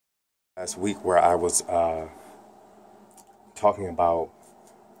Last week where I was talking about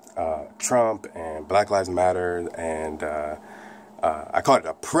Trump and Black Lives Matter, and I called it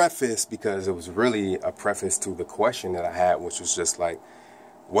a preface because it was really a preface to the question that I had, which was just like,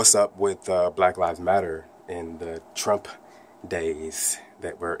 what's up with Black Lives Matter in the Trump days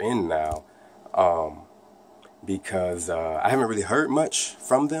that we're in now? Because I haven't really heard much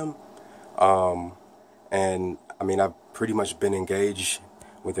from them. And I mean, I've pretty much been engaged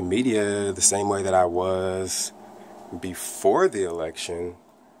with the media the same way that I was before the election.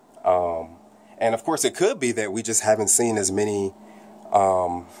 And of course, it could be that we just haven't seen as many,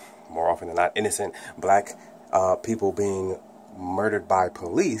 more often than not, innocent black people being murdered by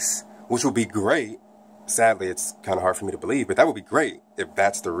police, which would be great. Sadly, it's kind of hard for me to believe, but that would be great if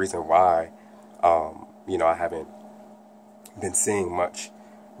that's the reason why, I haven't been seeing much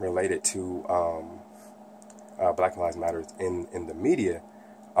related to Black Lives Matter in the media.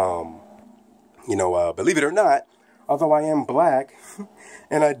 Believe it or not, although I am black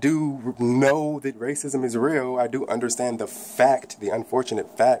and I do know that racism is real, I do understand the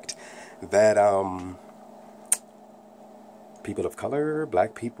unfortunate fact that people of color,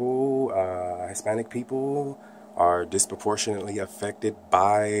 black people, Hispanic people are disproportionately affected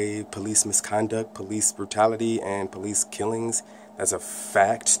by police misconduct, police brutality, and police killings. That's a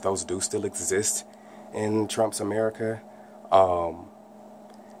fact. Those do still exist in Trump's America.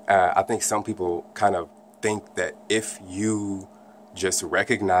 I think some people kind of think that if you just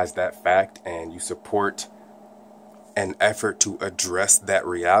recognize that fact and you support an effort to address that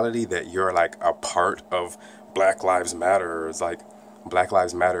reality, that you're like a part of Black Lives Matter. It's like Black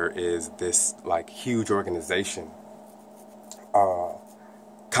Lives Matter is this like huge organization,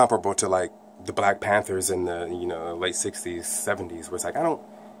 comparable to like the Black Panthers in the late 60s, 70s, where it's like I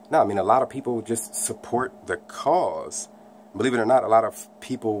mean, a lot of people just support the cause. Believe it or not, a lot of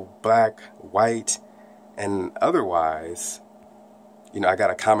people, black, white, and otherwise, I got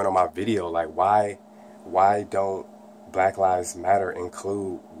a comment on my video like, why don't Black Lives Matter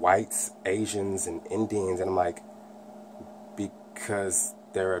include whites, Asians, and Indians? And I'm like, because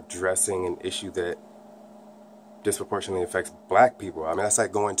they're addressing an issue that disproportionately affects black people. I mean, that's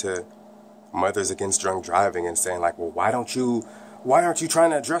like going to Mothers Against Drunk Driving and saying like, well, why aren't you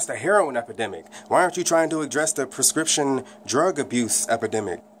trying to address the heroin epidemic? Why aren't you trying to address the prescription drug abuse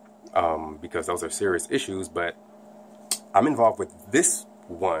epidemic? Because those are serious issues, but I'm involved with this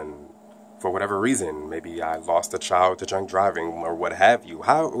one for whatever reason. Maybe I lost a child to drunk driving or what have you.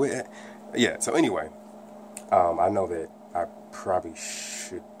 Yeah, so anyway, I know that I probably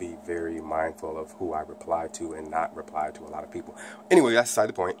should be very mindful of who I reply to and not reply to a lot of people. Anyway, that's beside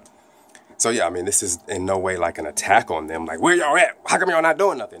the point. So yeah, I mean, this is in no way like an attack on them. Like, where y'all at? How come y'all not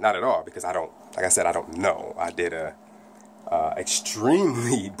doing nothing? Not at all, because I don't know. I did a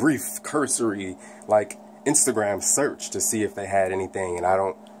extremely brief, cursory, like Instagram search to see if they had anything, and I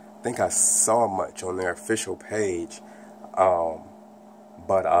don't think I saw much on their official page. So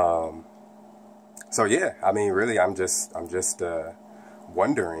yeah, I mean, really, I'm just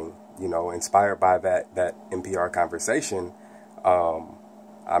wondering, inspired by that NPR conversation.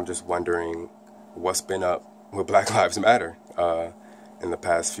 I'm just wondering what's been up with Black Lives Matter in the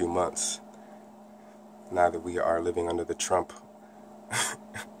past few months, now that we are living under the Trump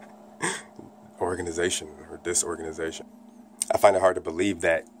organization or disorganization. I find it hard to believe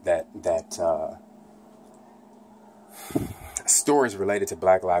that stories related to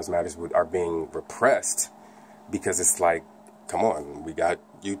Black Lives Matter are being repressed, because it's like, come on, we got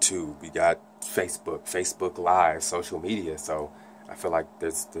YouTube, we got Facebook Live, social media, so I feel like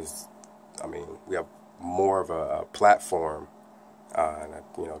we have more of a platform, and a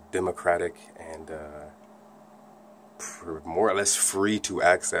democratic and more or less free to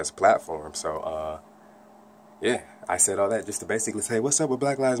access platform. So yeah, I said all that just to basically say, what's up with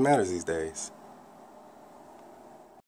Black Lives Matter these days?